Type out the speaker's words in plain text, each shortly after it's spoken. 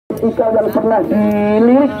ketika yang pernah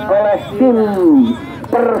dilirik oleh tim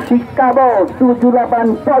Persikabo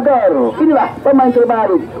 78 Bogor. Inilah pemain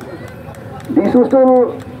terbaik.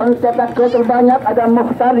 Disusul pencetak gol terbanyak ada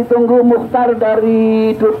Mukhtar, ditunggu Mukhtar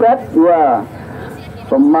dari Tipar. Wah,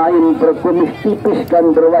 pemain berkumis tipis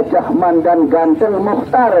dan berwajah mandan ganteng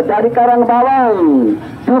Mukhtar dari Karang Bawang.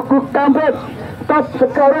 Cukup kampret top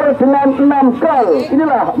scorer dengan 6 gol.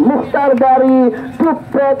 Inilah Mukhtar dari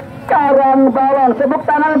Tipar Karang Bawang. Tepuk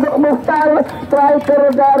tangan untuk Mukhtar, striker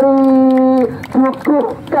dari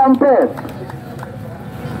Cukup kampret.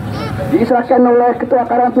 Diserahkan oleh Ketua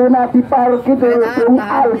Karang Taruna Tipar Kidul Bung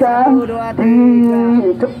Alsa,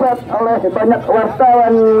 dicepat oleh banyak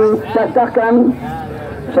wartawan cacakan.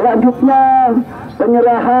 Selanjutnya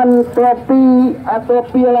penyerahan trofi atau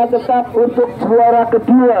piala tetap untuk juara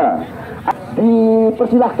kedua.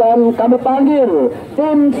 Dipersilahkan kami panggil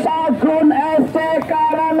tim Sagun FC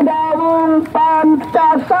Karang Bawang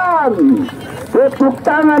Pancasan. Tepuk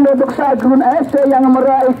tangan untuk Sagun FC yang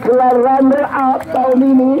meraih gelar runner up tahun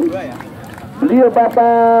ini. Beliau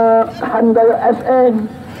Bapak Handal SE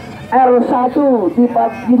R1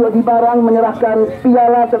 di Barang menyerahkan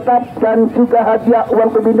piala tetap dan juga hadiah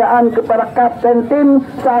uang pembinaan kepada kapten tim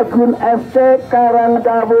Sagun FC Karang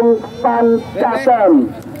Bawang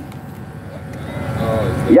Pancasan.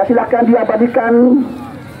 Ya, silakan diabadikan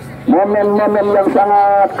momen-momen yang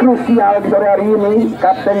sangat krusial di sore hari ini.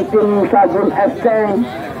 Kapten tim Sagun FC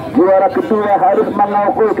juara kedua harus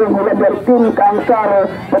mengawal keunggulan dari tim Kangsar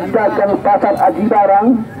Pedagang Pasar Aji Barang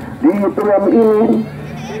di turnamen ini.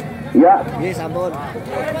 Ya,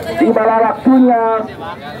 tibalah waktunya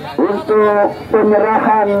untuk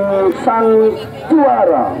penyerahan sang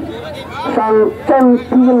juara, sang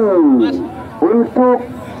champion, untuk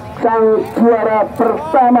sang juara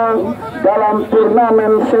pertama dalam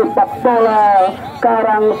turnamen sepak bola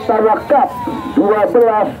Karang Cilacap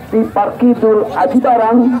 12 Tipar Kidul Aji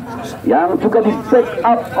Barang, yang juga di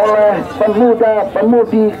backup oleh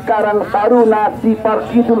pemuda-pemudi Karang Taruna Tipar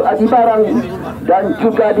Kidul Aji Barang, dan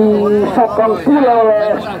juga disokong pula oleh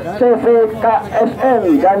CVKSN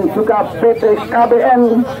dan juga PT KBN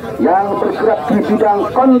yang bergerak di bidang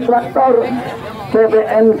kontraktor.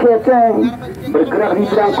 CBNGC bergerak di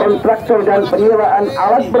bidang kontraktor dan penyewaan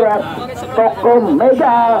alat berat. Toko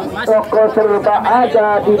Mega, toko serba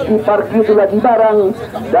ada di Tipar Kidul Aji Barang,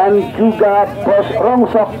 dan juga Bos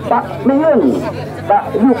Rongsok Pak Miun.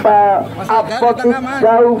 Tak lupa apotik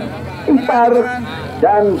jauh Tipar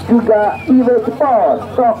dan juga Iwe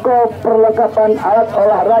Sport, toko perlengkapan alat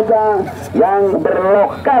olahraga yang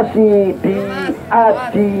berlokasi di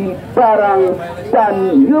Aji Barang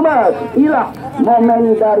dan Yumas. Inilah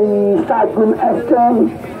momen dari Sagun FC,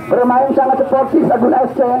 bermain sangat sportif Sagun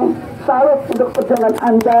FC. Salut untuk perjalanan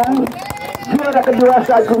Anda. Juara kedua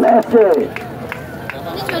Sagun FC.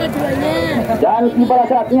 Ini juara duanya. Dan tiba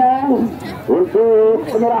saatnya untuk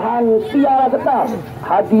penyerahan piala tetap,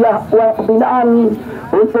 hadiah uang pembinaan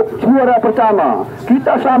untuk juara pertama.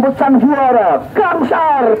 Kita sambut sang juara,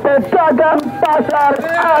 Kangsar Pedagang Pasar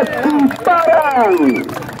Aji Barang.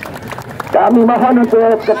 Kami mohon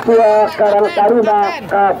untuk Ketua Karang Taruna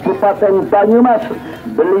Kabupaten Banyumas,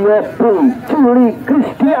 beliau Bung Juli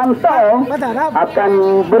Kristianto, akan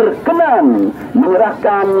berkenan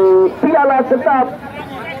menyerahkan piala tetap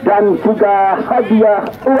dan juga hadiah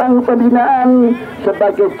uang pembinaan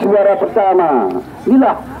sebagai juara pertama.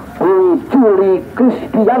 Inilah Bung Juli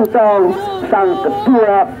Kristianto, sang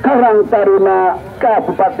Ketua Karang Taruna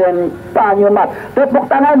Kabupaten Banyumas. Tepuk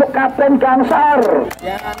tangan untuk Kapten Kangsar.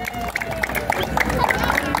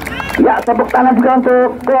 Ya, tepuk tangan juga untuk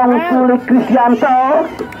Bung Juli Kristianto,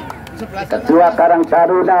 Ketua Karang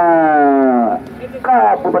Taruna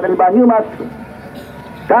Kabupaten Banyumas.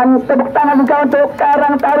 Dan tepuk tangan juga untuk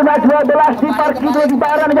Karang Taruna 12 Tipar Kidul Aji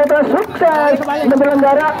Barang yang telah sukses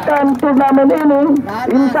menyelenggarakan turnamen ini.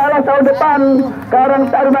 Insya Allah tahun depan Karang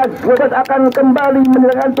Taruna 12 akan kembali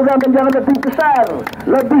menyelenggarakan turnamen yang lebih besar,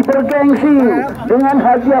 lebih bergengsi, dengan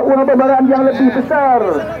hadiah uang pembinaan yang lebih besar,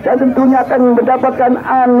 dan tentunya akan mendapatkan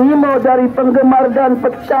animo dari penggemar dan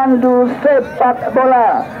pecandu sepak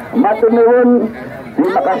bola. Matur nuwun,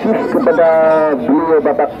 terima kasih kepada beliau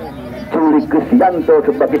Bapak Juli Kristianto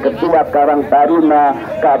sebagai Ketua Karang Taruna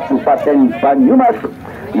Kabupaten Banyumas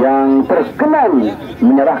yang berkenan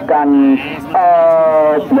menyerahkan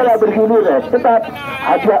piala bergilir tetap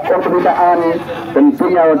hadiah uang pembinaan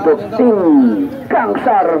tentunya untuk tim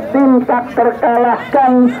Kangsar, tim tak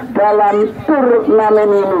terkalahkan dalam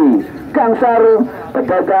turnamen ini. Kangsar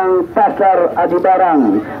Pedagang Pasar Aji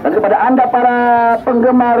Barang. Dan kepada Anda para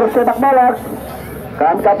penggemar sepak bola,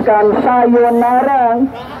 Kami ucapkan sayonara,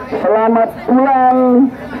 selamat pulang,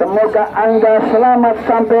 semoga Anda selamat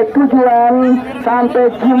sampai tujuan, sampai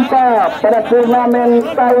jumpa pada turnamen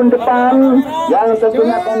tahun depan yang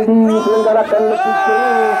tentunya akan diselenggarakan lebih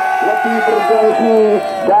seru, lebih bergengsi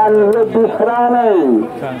dan lebih ramai.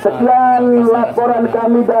 Sekian laporan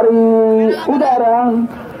kami dari udara.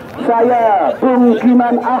 Saya Bung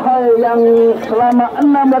Kiman Ahai yang selama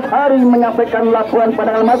 16 hari menyampaikan laporan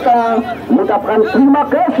pada mata, mengucapkan terima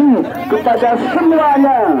kasih kepada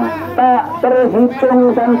semuanya. Tak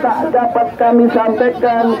terhitung dan tak dapat kami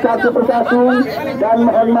sampaikan satu persatu, dan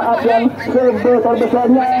mohon maaf yang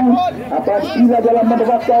sebesar-besarnya apabila dalam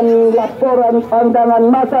mendapatkan laporan pandangan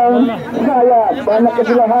mata saya banyak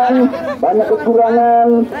kesalahan, banyak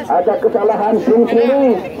kekurangan, ada kesalahan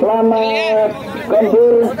sendiri. Selamat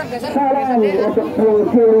kembali. Salam untuk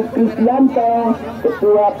Bung Kristianto,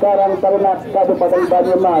 Ketua Karang Taruna Kabupaten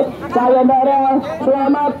Banyumas. Sayonara,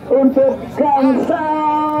 selamat untuk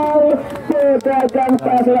Gansal, pedagang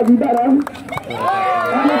pasar lagi bareng.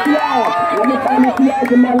 Panitia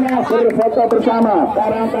semuanya berfoto bersama.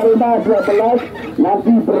 Karang Taruna 12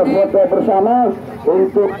 nanti berfoto bersama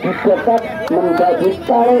untuk dicetak menjadi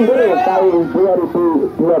kalender tahun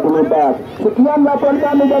 2024. Sekian laporan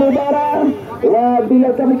kami dari daerah.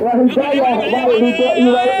 Wabillahi hidayah wal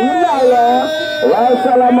hidayah.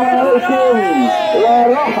 Wassalamualaikum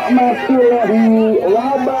warahmatullahi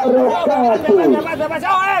wabarakatuh.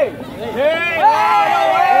 Hey,